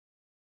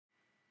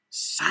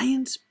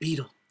Science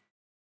Beetle.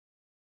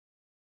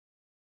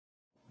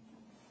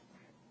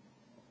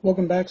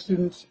 Welcome back,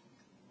 students.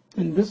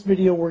 In this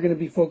video we're going to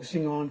be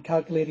focusing on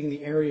calculating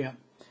the area.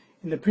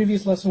 In the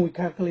previous lesson we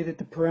calculated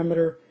the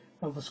perimeter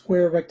of a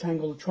square,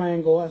 rectangle,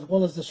 triangle, as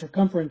well as the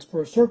circumference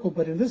for a circle,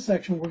 but in this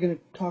section we're going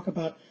to talk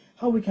about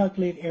how we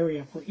calculate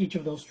area for each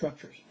of those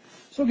structures.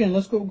 So again,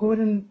 let's go ahead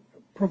and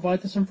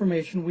provide this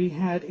information. We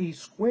had a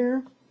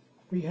square,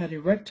 we had a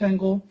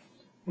rectangle,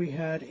 we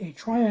had a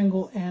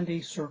triangle, and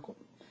a circle.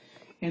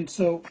 And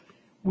so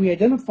we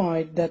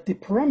identified that the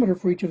perimeter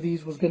for each of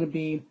these was going to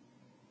be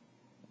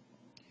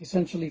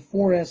essentially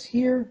 4s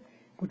here,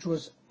 which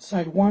was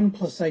side 1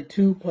 plus side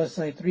 2 plus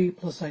side 3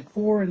 plus side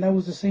 4, and that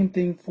was the same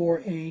thing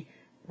for a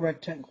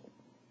rectangle.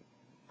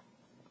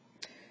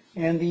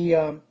 And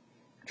the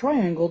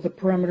triangle, the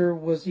perimeter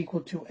was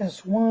equal to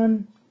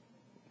s1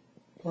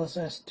 plus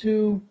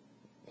s2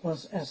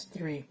 plus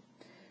s3.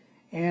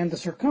 And the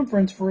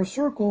circumference for a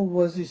circle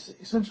was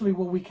essentially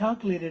what we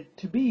calculated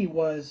to be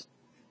was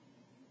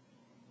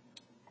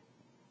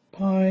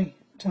pi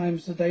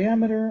times the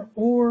diameter,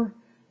 or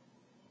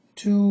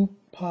 2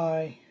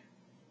 pi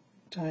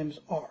times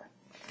r.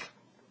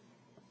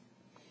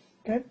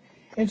 Okay,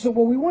 and so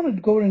what we want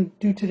to go and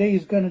do today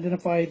is going to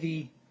identify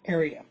the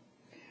area.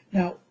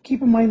 Now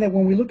keep in mind that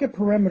when we look at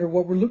perimeter,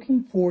 what we're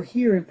looking for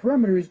here in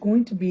perimeter is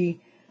going to be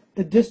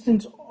the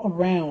distance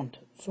around.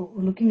 So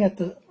we're looking at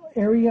the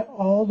area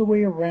all the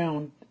way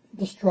around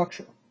the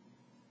structure.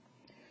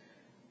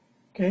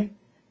 Okay,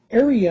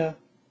 area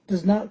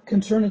does not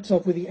concern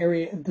itself with the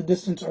area and the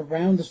distance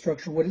around the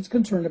structure. What it's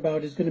concerned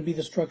about is going to be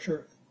the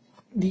structure,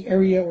 the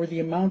area, or the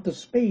amount of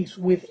space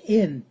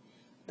within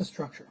the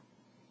structure.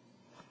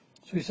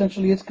 So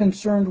essentially it's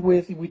concerned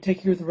with, if we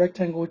take here the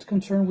rectangle, it's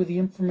concerned with the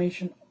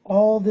information,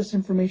 all this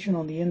information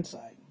on the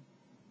inside.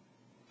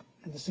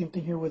 And the same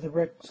thing here with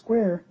the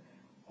square,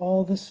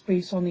 all this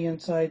space on the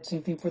inside,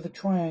 same thing for the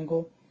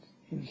triangle,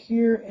 and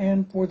here,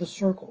 and for the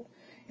circle.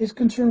 It's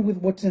concerned with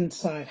what's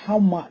inside, how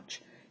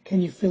much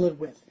can you fill it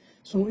with.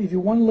 So if you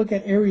want to look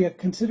at area,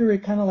 consider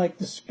it kind of like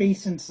the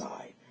space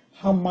inside.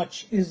 How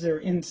much is there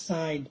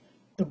inside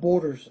the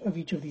borders of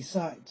each of these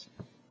sides?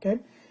 Okay,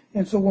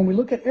 and so when we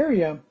look at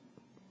area,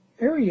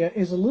 area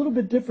is a little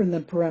bit different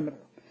than perimeter.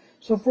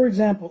 So for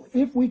example,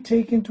 if we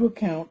take into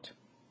account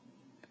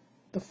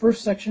the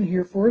first section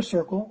here for a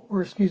circle,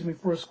 or excuse me,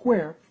 for a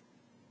square,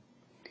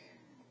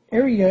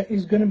 area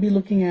is going to be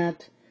looking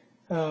at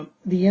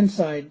the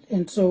inside.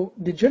 And so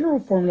the general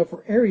formula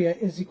for area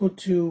is equal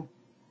to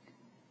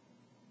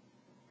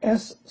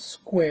s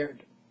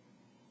squared.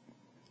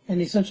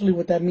 And essentially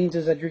what that means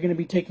is that you're going to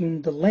be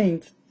taking the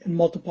length and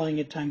multiplying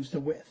it times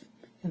the width.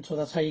 And so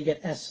that's how you get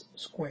s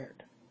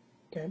squared.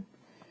 Okay.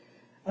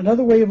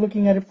 Another way of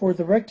looking at it for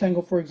the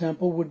rectangle, for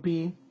example, would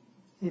be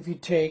if you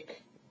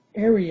take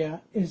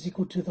area is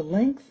equal to the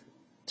length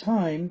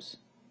times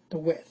the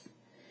width.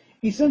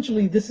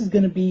 Essentially this is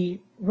going to be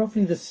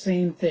roughly the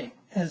same thing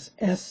as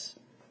s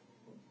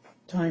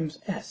times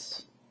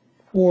s,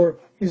 or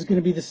is going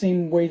to be the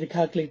same way to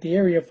calculate the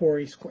area for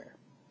a square.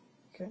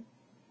 Okay,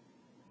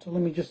 so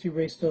let me just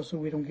erase those so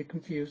we don't get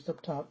confused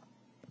up top.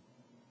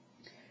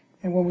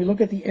 And when we look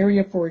at the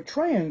area for a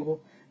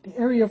triangle, the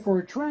area for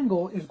a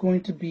triangle is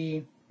going to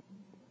be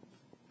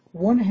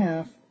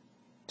 1/2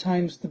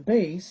 times the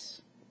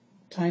base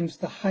times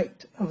the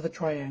height of the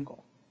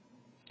triangle.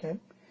 Okay,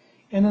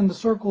 and then the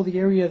circle, the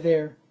area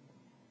there,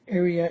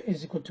 area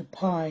is equal to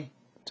pi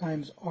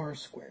times r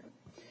squared.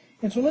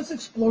 And so let's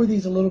explore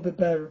these a little bit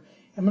better.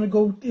 I'm going to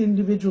go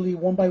individually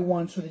one by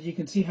one so that you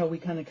can see how we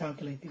kind of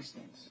calculate these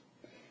things.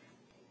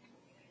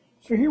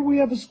 So here we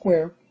have a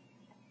square,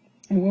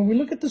 and when we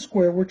look at the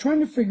square, we're trying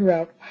to figure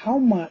out how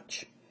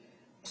much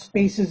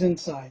space is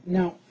inside.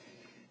 Now,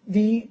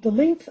 the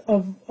length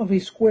of a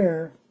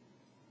square,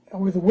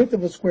 or the width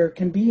of a square,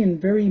 can be in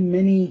very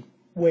many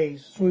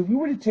ways. So if we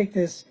were to take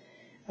this,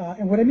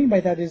 and what I mean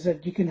by that is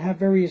that you can have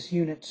various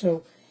units.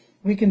 So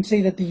we can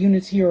say that the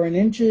units here are in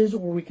inches,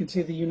 or we can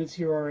say the units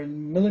here are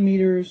in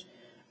millimeters,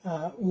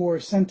 or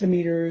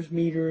centimeters,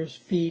 meters,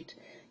 feet.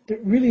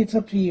 Really, it's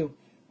up to you.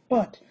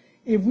 But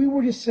if we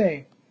were to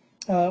say,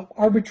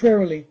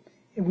 arbitrarily,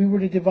 if we were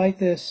to divide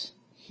this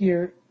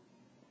here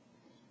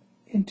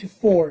into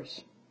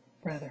 4s,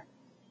 rather,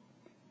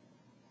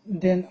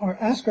 then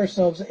ask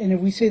ourselves, and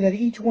if we say that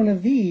each one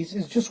of these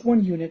is just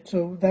one unit,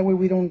 so that way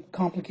we don't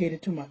complicate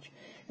it too much,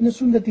 and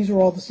assume that these are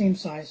all the same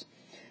size,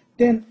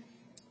 then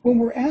when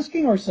we're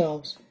asking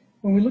ourselves,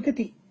 when we look at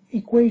the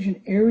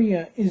equation,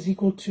 area is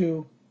equal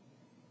to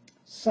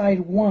side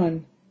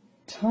 1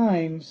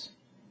 times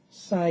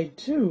side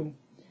 2,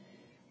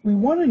 we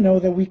want to know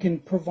that we can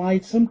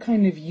provide some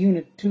kind of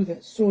unit to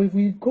this. So if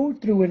we go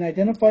through and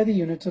identify the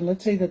units, and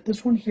let's say that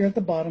this one here at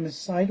the bottom is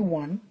side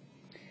 1,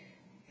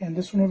 and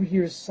this one over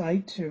here is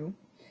side 2,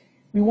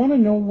 we want to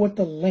know what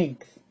the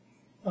length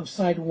of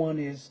side 1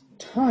 is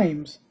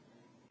times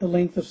the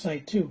length of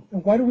side 2.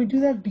 And why do we do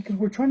that? Because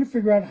we're trying to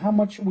figure out how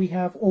much we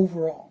have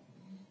overall.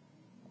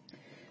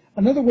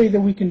 Another way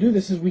that we can do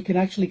this is we can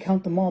actually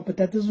count them all, but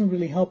that doesn't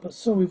really help us.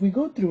 So if we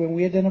go through and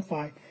we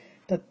identify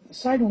that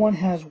side 1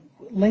 has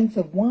length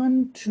of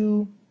 1,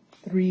 2,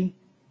 3,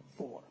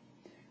 4.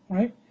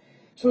 Right?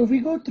 So if we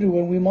go through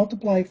and we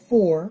multiply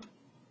 4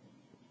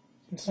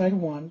 in side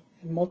 1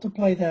 and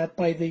multiply that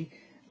by the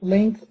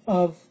length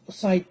of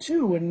side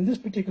 2, and in this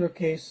particular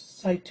case,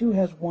 side 2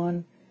 has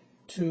 1,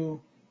 2,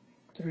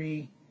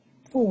 3,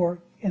 4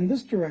 in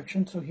this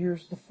direction, so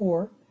here's the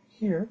 4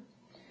 here,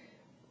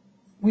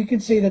 we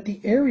can say that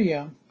the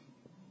area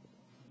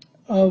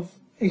of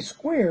a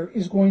square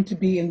is going to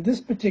be, in this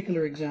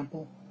particular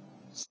example,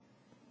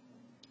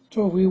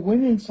 so if we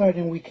went inside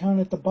and we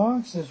counted the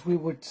boxes, we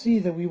would see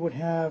that we would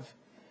have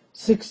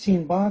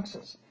 16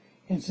 boxes.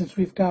 And since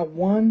we've got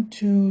 1,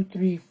 2,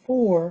 3,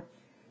 4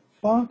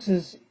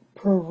 boxes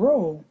per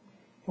row,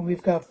 and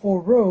we've got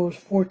 4 rows,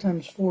 4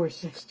 times 4 is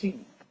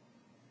 16.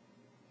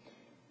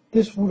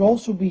 This would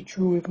also be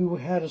true if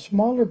we had a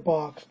smaller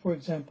box, for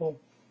example,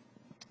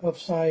 of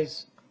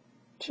size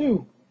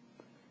 2.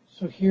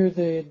 So here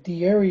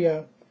the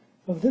area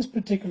of this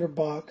particular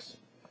box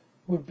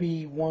would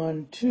be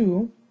 1,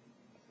 2.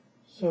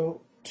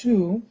 So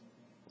 2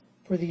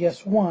 for the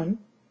S1,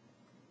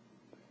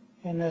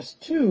 and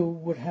S2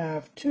 would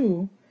have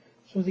 2.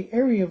 So the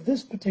area of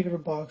this particular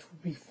box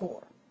would be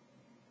 4.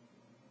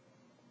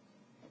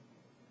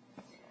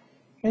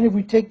 And if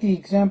we take the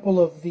example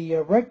of the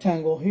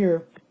rectangle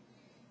here,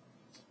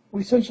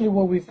 essentially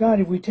what we've got,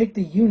 if we take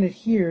the unit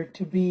here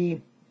to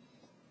be,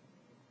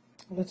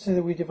 let's say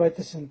that we divide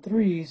this in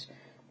 3s,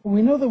 well,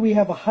 we know that we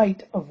have a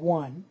height of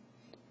 1,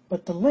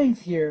 but the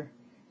length here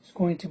is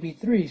going to be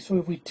 3. So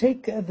if we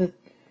take the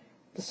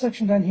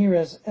section down here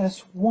as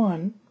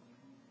S1,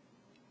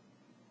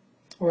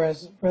 or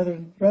as rather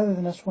than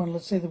S1,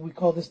 let's say that we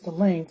call this the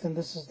length and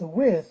this is the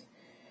width.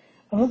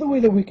 Another way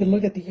that we can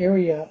look at the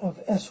area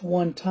of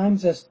S1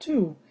 times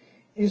S2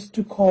 is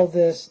to call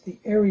this the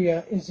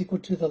area is equal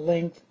to the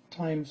length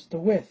times the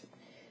width.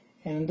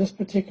 And in this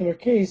particular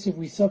case, if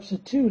we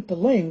substitute the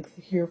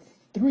length here,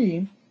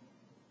 3,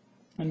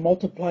 and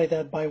multiply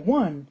that by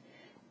 1,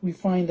 we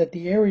find that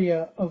the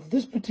area of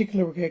this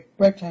particular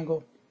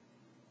rectangle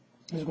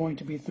is going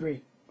to be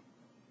 3.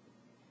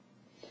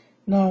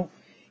 Now,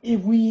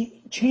 if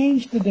we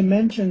change the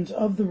dimensions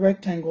of the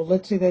rectangle,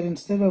 let's say that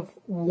instead of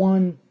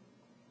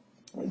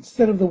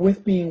the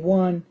width being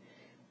 1,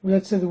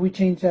 let's say that we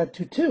change that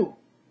to 2.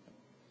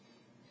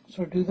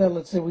 So do that,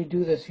 let's say we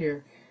do this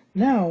here.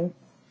 Now,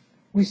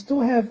 we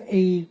still have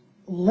a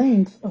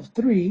length of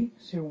 3,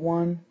 so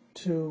 1,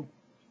 2,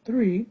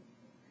 3,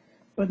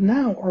 but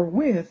now our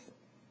width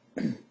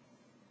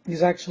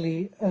is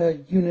actually a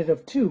unit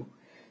of 2.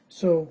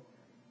 So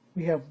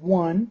we have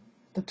 1,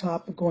 the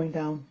top going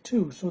down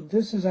 2. So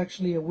this is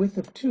actually a width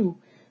of 2.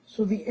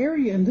 So the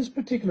area in this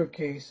particular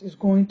case is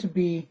going to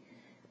be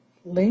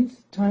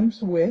length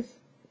times width.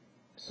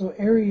 So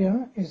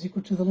area is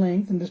equal to the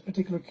length. In this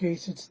particular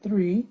case, it's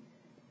 3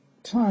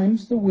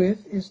 times the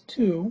width is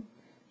 2.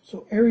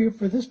 So area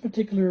for this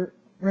particular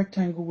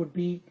rectangle would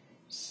be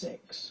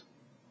 6.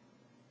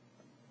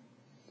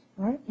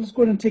 All right, let's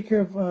go ahead and take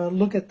care of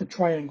look at the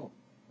triangle.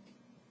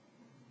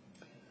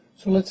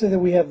 So let's say that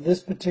we have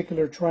this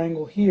particular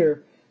triangle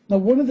here. Now,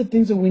 one of the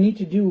things that we need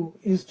to do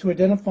is to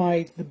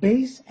identify the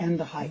base and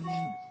the height.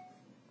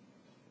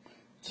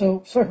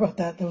 So, sorry about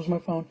that, that was my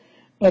phone.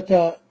 But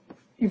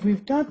if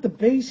we've got the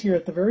base here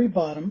at the very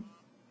bottom,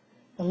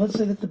 and let's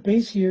say that the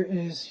base here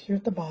is here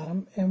at the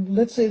bottom, and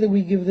let's say that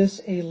we give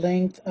this a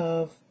length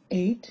of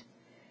 8,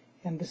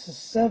 and this is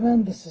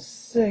 7, this is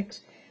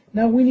 6.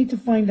 Now we need to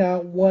find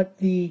out what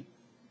the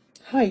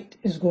height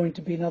is going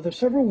to be. Now there's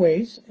several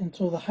ways, and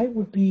so the height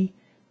would be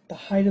the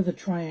height of the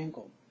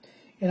triangle.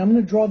 And I'm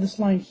going to draw this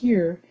line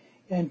here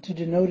and to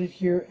denote it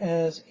here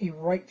as a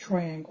right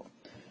triangle.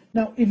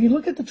 Now, if you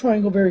look at the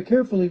triangle very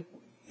carefully,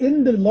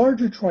 in the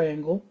larger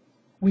triangle,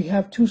 we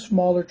have 2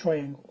 smaller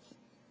triangles.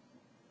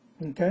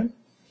 Okay?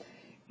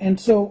 And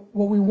so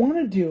what we want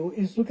to do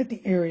is look at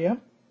the area.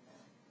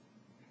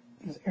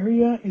 This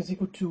area is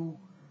equal to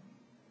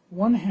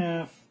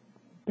 1/2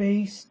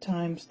 base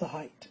times the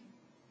height.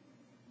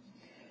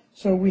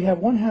 So we have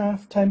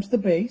 1/2 times the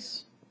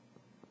base.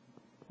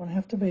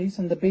 1/2 the base,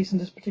 and the base in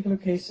this particular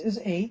case is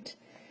 8.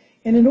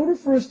 And in order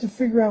for us to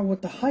figure out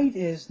what the height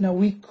is, now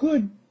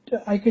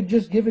I could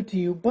just give it to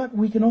you, but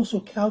we can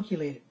also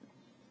calculate it,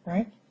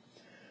 right?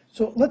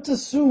 So let's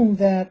assume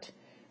that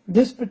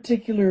this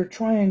particular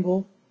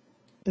triangle,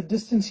 the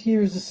distance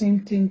here is the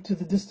same thing to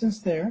the distance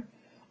there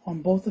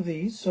on both of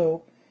these.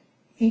 So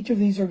each of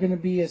these are going to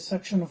be a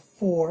section of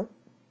 4.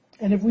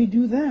 And if we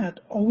do that,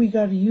 all we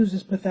got to use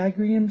is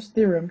Pythagorean's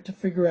theorem to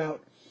figure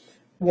out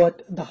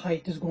what the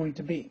height is going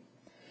to be.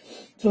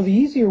 So the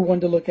easier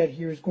one to look at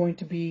here is going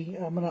to be,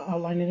 I'm going to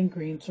outline it in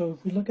green. So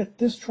if we look at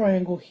this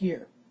triangle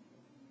here,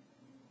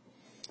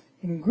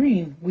 in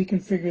green, we can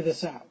figure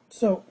this out.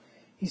 So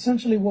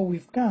essentially what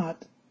we've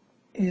got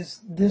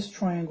is this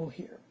triangle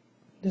here.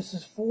 This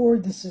is 4,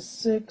 this is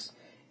 6,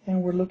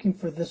 and we're looking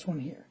for this one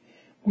here.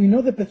 We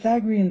know that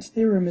Pythagorean's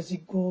theorem is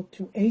equal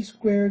to a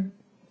squared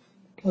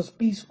plus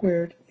b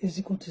squared is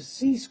equal to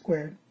c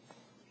squared.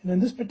 And in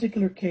this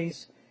particular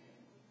case,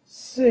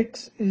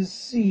 6 is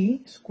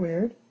c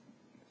squared,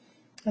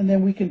 and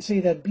then we can say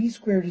that b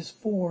squared is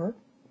 4,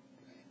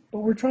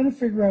 but we're trying to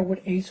figure out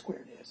what a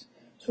squared is.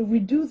 So if we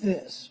do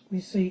this, we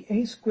say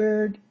a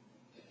squared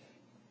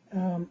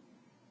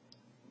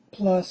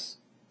plus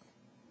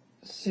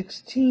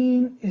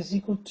 16 is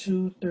equal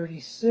to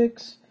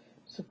 36.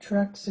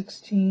 Subtract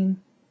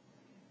 16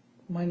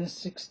 minus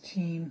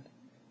 16,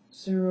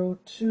 0,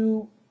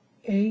 2.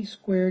 A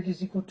squared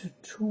is equal to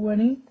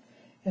 20.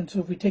 And so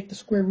if we take the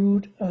square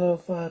root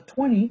of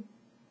 20,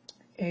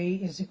 a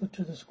is equal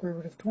to the square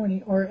root of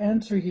 20. Our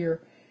answer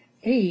here,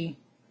 a,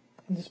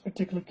 in this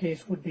particular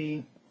case, would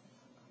be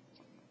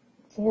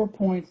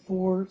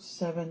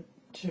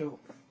 4.472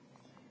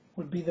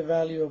 would be the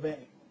value of a.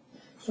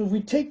 So if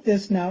we take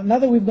this now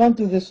that we've gone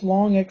through this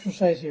long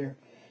exercise here,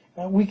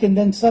 we can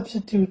then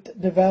substitute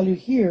the value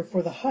here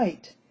for the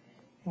height,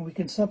 and we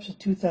can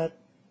substitute that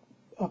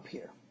up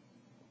here.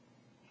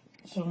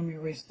 So let me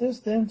erase this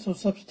then. So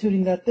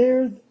substituting that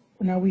there,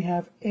 now we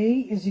have a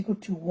is equal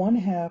to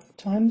 1/2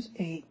 times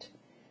 8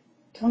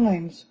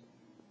 times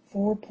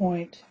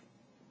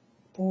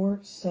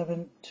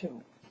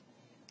 4.472.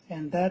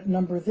 And that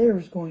number there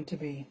is going to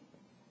be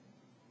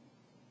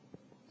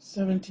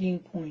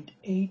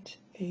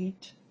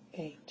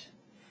 17.888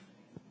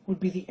 would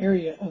be the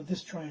area of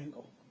this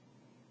triangle.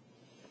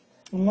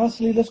 And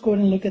lastly, let's go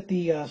ahead and look at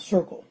the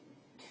circle.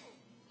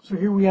 So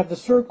here we have the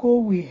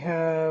circle, we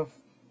have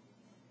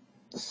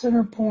the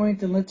center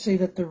point, and let's say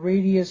that the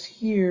radius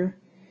here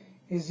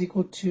is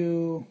equal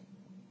to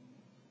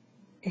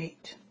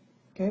 8.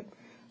 Okay,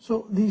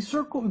 so the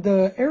circle,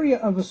 the area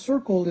of a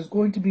circle is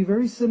going to be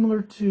very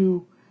similar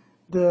to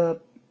the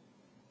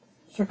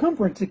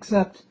circumference,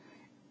 except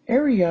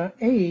area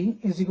A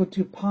is equal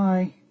to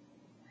pi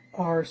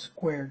r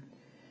squared.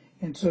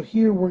 And so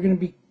here we're going to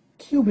be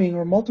cubing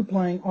or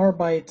multiplying r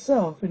by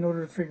itself in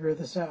order to figure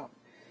this out.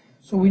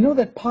 So we know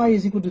that pi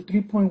is equal to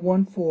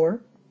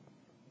 3.14,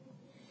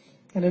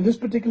 and in this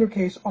particular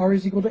case r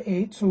is equal to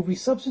 8. So if we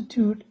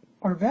substitute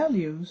our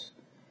values,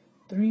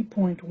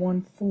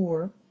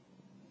 3.14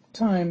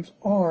 times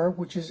r,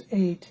 which is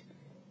 8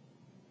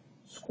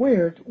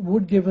 squared,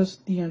 would give us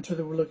the answer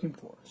that we're looking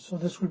for. So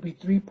this would be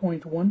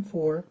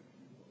 3.14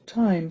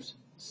 times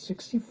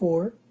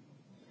 64.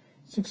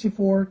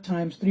 64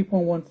 times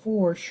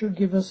 3.14 should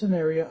give us an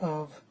area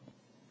of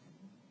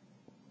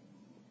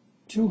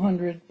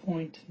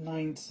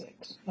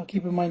 200.96. Now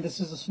keep in mind this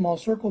is a small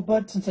circle,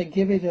 but since I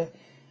give it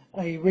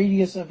a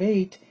radius of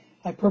 8,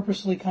 I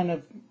purposely kind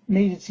of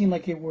made it seem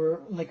like it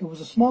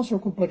was a small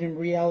circle, but in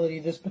reality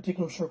this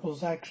particular circle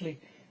is actually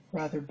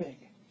rather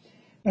big.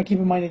 Now keep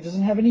in mind it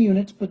doesn't have any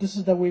units, but this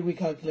is the way we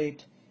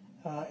calculate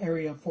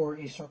area for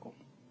a circle.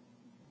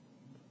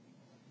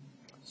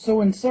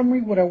 So in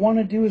summary, what I want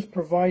to do is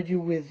provide you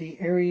with the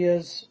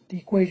areas, the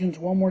equations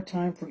one more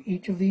time for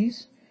each of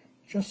these,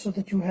 just so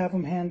that you have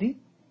them handy.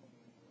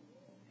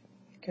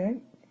 Okay,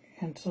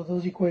 and so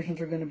those equations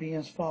are going to be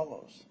as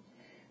follows.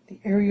 The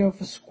area of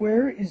a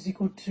square is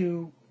equal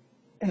to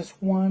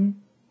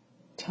S1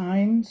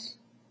 times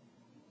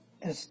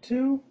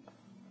S2.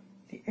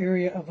 The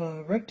area of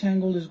a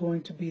rectangle is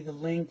going to be the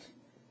length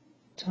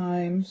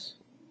times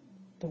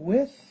the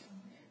width.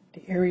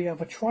 The area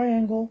of a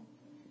triangle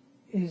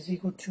is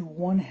equal to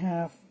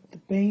 1/2 the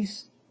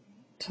base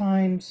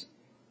times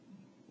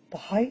the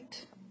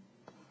height.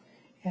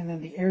 And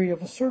then the area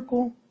of a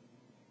circle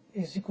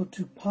is equal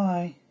to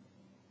pi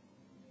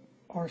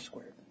r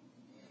squared.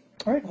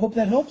 All right, hope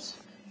that helps.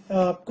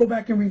 Go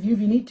back and review if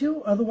you need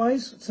to.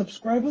 Otherwise,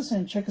 subscribe us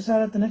and check us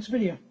out at the next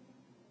video.